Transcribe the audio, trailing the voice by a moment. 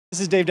This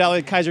is Dave Daly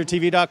at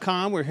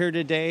keizertv.com. We're here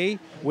today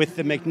with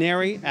the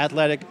McNary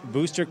Athletic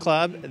Booster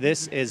Club.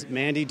 This is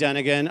Mandy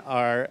Dunnigan,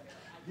 our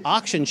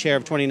auction chair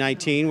of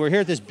 2019. We're here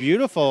at this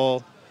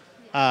beautiful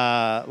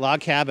log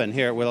cabin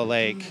here at Willow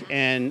Lake.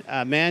 And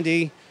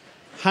Mandy,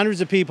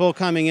 hundreds of people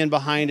coming in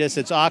behind us.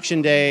 It's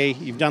auction day.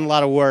 You've done a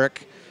lot of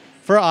work.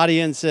 For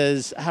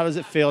audiences, how does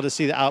it feel to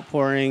see the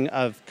outpouring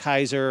of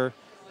Keizer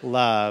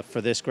love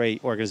for this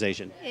great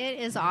organization? It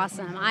is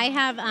awesome. I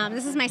have,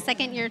 this is my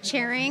second year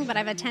chairing, but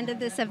I've attended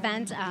this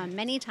event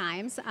many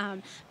times.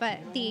 But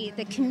the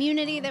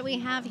community that we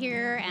have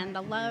here and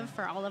the love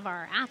for all of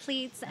our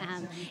athletes,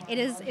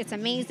 it's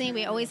amazing.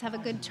 We always have a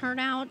good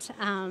turnout,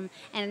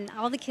 and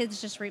all the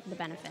kids just reap the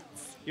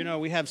benefits. You know,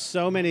 we have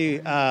so many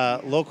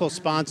local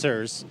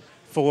sponsors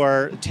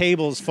for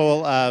tables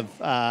full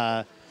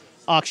of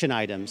auction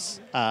items,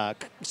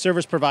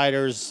 service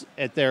providers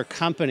at their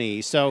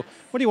company. So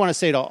what do you want to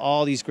say to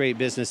all these great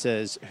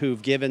businesses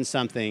who've given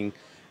something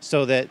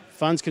so that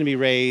funds can be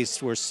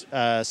raised? We're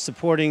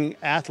supporting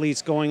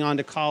athletes going on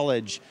to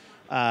college.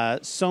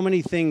 So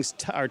many things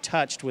are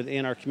touched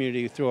within our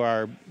community through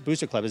our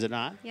Booster Club, is it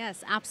not?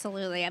 Yes,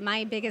 absolutely.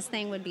 My biggest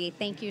thing would be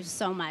thank you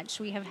so much.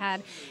 We have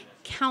had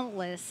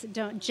countless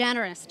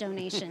generous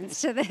donations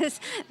to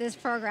this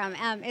program.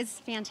 It's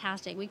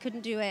fantastic. We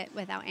couldn't do it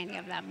without any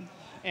of them.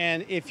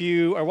 And if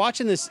you are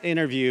watching this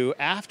interview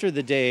after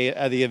the day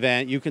of the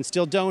event, you can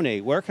still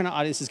donate. Where can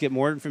audiences get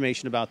more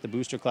information about the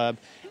Booster Club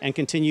and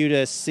continue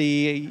to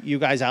see you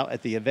guys out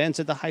at the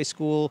events at the high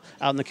school,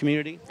 out in the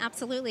community?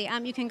 Absolutely.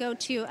 You can go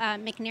to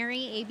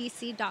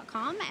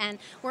McNaryABC.com, and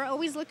we're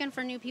always looking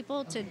for new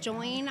people to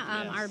join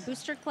our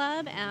Booster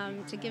Club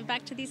to give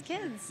back to these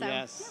kids. So,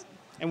 yes. Yeah.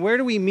 And where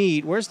do we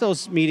meet? Where's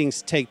those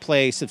meetings take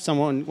place if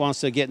someone wants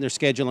to get in their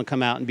schedule and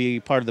come out and be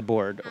part of the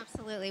board?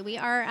 Absolutely.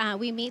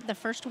 We meet the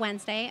first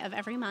Wednesday of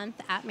every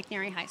month at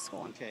McNary High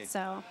School. Okay.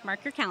 So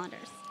mark your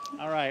calendars.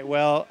 All right.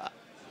 Well,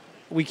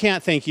 we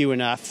can't thank you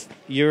enough.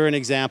 You're an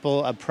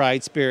example of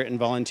pride, spirit, and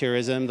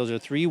volunteerism. Those are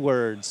three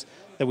words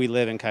that we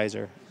live in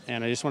Keizer.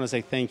 And I just want to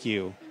say thank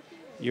you.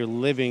 You're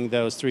living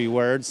those three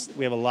words.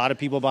 We have a lot of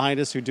people behind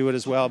us who do it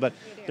as well, but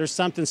there's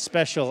something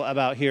special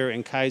about here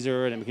in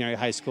Keizer and at McNary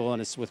High School,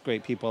 and it's with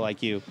great people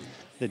like you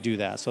that do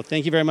that. So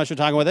thank you very much for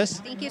talking with us.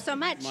 Thank you so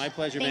much. My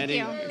pleasure, Thank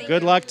Mandy. you.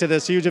 Good luck to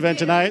this huge event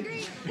tonight.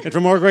 And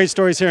for more great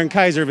stories here in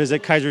Keizer,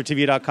 visit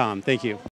keizertv.com. Thank you.